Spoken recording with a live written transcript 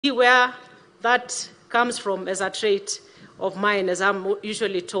where that comes from as a trait of mine, as I'm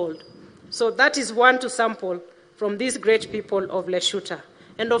usually told. So that is one to sample from these great people of Leshuta.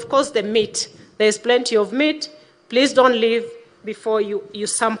 And of course, the meat. There's plenty of meat. Please don't leave before you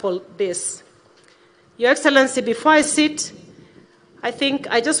sample this. Your Excellency, before I sit, I think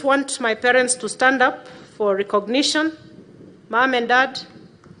I just want my parents to stand up for recognition. Mom and Dad,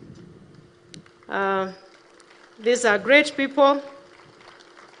 these are great people.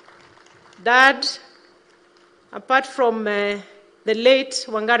 Dad, apart from the late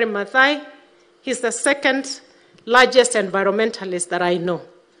Wangari Maathai, he's the second largest environmentalist that I know.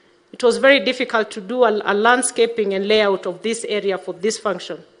 It was very difficult to do a landscaping and layout of this area for this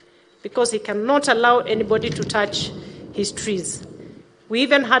function because he cannot allow anybody to touch his trees. We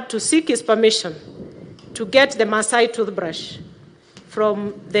even had to seek his permission to get the Maasai toothbrush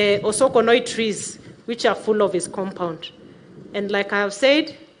from the Osokonoi trees, which are full of his compound. And like I have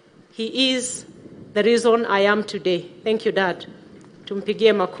said, he is the reason I am today. Thank you, Dad.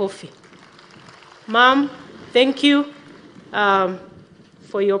 Tumpigie makofi. Mom, thank you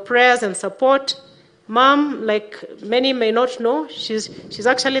for your prayers and support. Mom, like many may not know, she's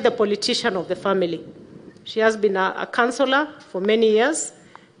actually the politician of the family. She has been a counselor for many years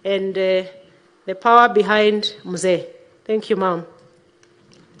and the power behind Mzee. Thank you, Mom.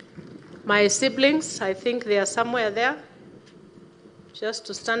 My siblings, I think they are somewhere there, just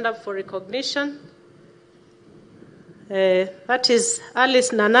to stand up for recognition. That is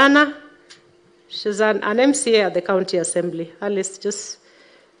Alice Nanana. She's an MCA at the County Assembly. Alice, just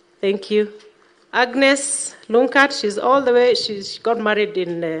thank you. Agnes Lunkat, she's all the way, she got married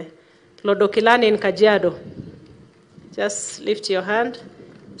in Lodokilani in Kajiado. Just lift your hand.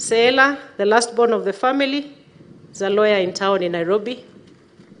 Seela, the last born of the family, is a lawyer in town in Nairobi.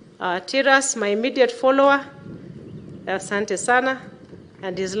 Tiras, my immediate follower, Asante Sana,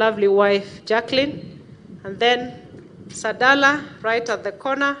 and his lovely wife, Jacqueline. And then Sadala, right at the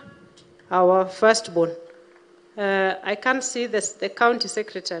corner, our firstborn. I can't see the county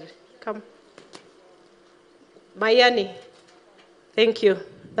secretary. Come. Mayani. Thank you.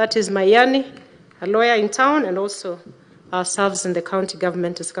 That is Mayani, a lawyer in town and also serves in the county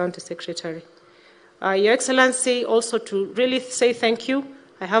government as county secretary. Your Excellency, also to really say thank you.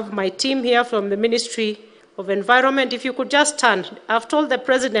 I have my team here from the Ministry of Environment. If you could just stand. I've told the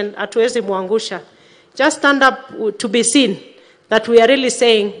President, Atuezi Mwangusha, just stand up to be seen that we are really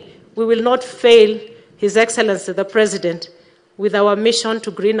saying we will not fail His Excellency, the President, with our mission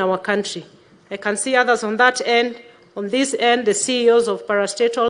to green our country. I can see others on that end. On this end, the CEOs of parastatals